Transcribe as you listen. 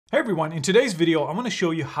Hey everyone, in today's video, I'm going to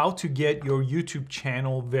show you how to get your YouTube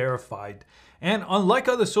channel verified. And unlike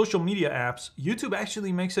other social media apps, YouTube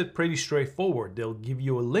actually makes it pretty straightforward. They'll give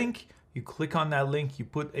you a link, you click on that link, you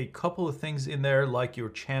put a couple of things in there like your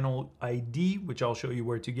channel ID, which I'll show you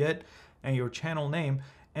where to get, and your channel name,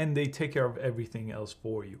 and they take care of everything else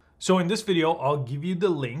for you. So in this video, I'll give you the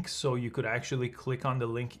link so you could actually click on the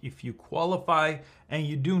link if you qualify, and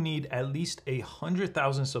you do need at least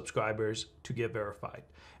 100,000 subscribers to get verified.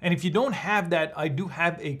 And if you don't have that, I do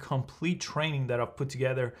have a complete training that I've put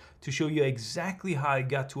together to show you exactly how I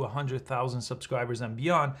got to 100,000 subscribers and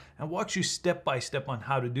beyond, and walks you step by step on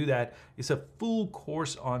how to do that. It's a full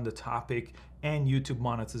course on the topic and YouTube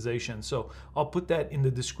monetization. So I'll put that in the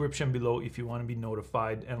description below if you want to be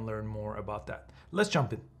notified and learn more about that. Let's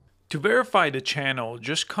jump in. To verify the channel,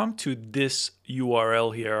 just come to this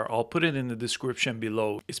URL here. I'll put it in the description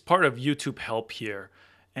below. It's part of YouTube Help here.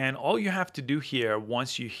 And all you have to do here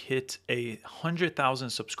once you hit 100,000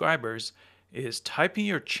 subscribers is type in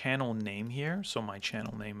your channel name here. So my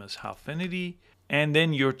channel name is Howfinity, and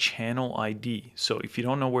then your channel ID. So if you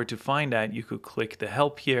don't know where to find that, you could click the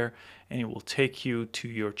help here and it will take you to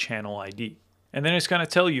your channel ID. And then it's going to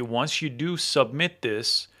tell you once you do submit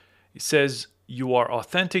this, it says you are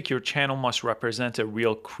authentic. Your channel must represent a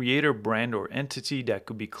real creator, brand, or entity that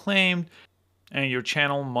could be claimed. And your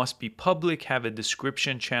channel must be public, have a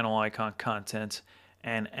description, channel icon, content,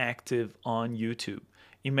 and active on YouTube.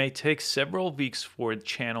 It may take several weeks for the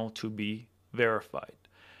channel to be verified.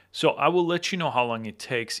 So I will let you know how long it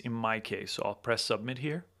takes in my case. So I'll press submit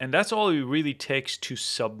here. And that's all it really takes to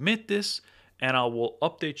submit this. And I will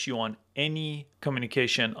update you on any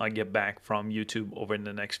communication I get back from YouTube over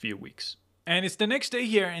the next few weeks. And it's the next day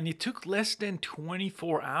here, and it took less than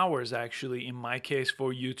 24 hours actually in my case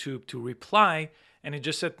for YouTube to reply, and it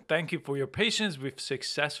just said, "Thank you for your patience. We've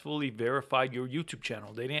successfully verified your YouTube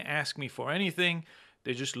channel." They didn't ask me for anything.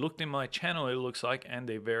 They just looked in my channel, it looks like, and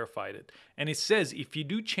they verified it. And it says if you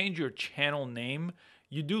do change your channel name,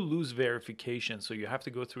 you do lose verification. So you have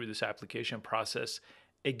to go through this application process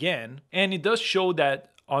again. And it does show that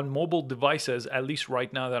on mobile devices, at least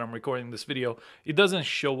right now that I'm recording this video, it doesn't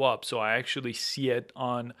show up. So I actually see it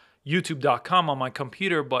on youtube.com on my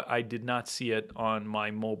computer, but I did not see it on my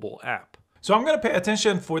mobile app. So I'm going to pay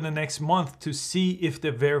attention for the next month to see if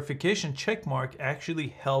the verification checkmark actually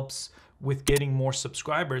helps with getting more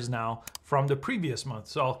subscribers now from the previous month.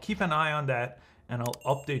 So I'll keep an eye on that and I'll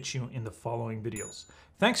update you in the following videos.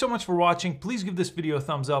 Thanks so much for watching. Please give this video a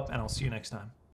thumbs up and I'll see you next time.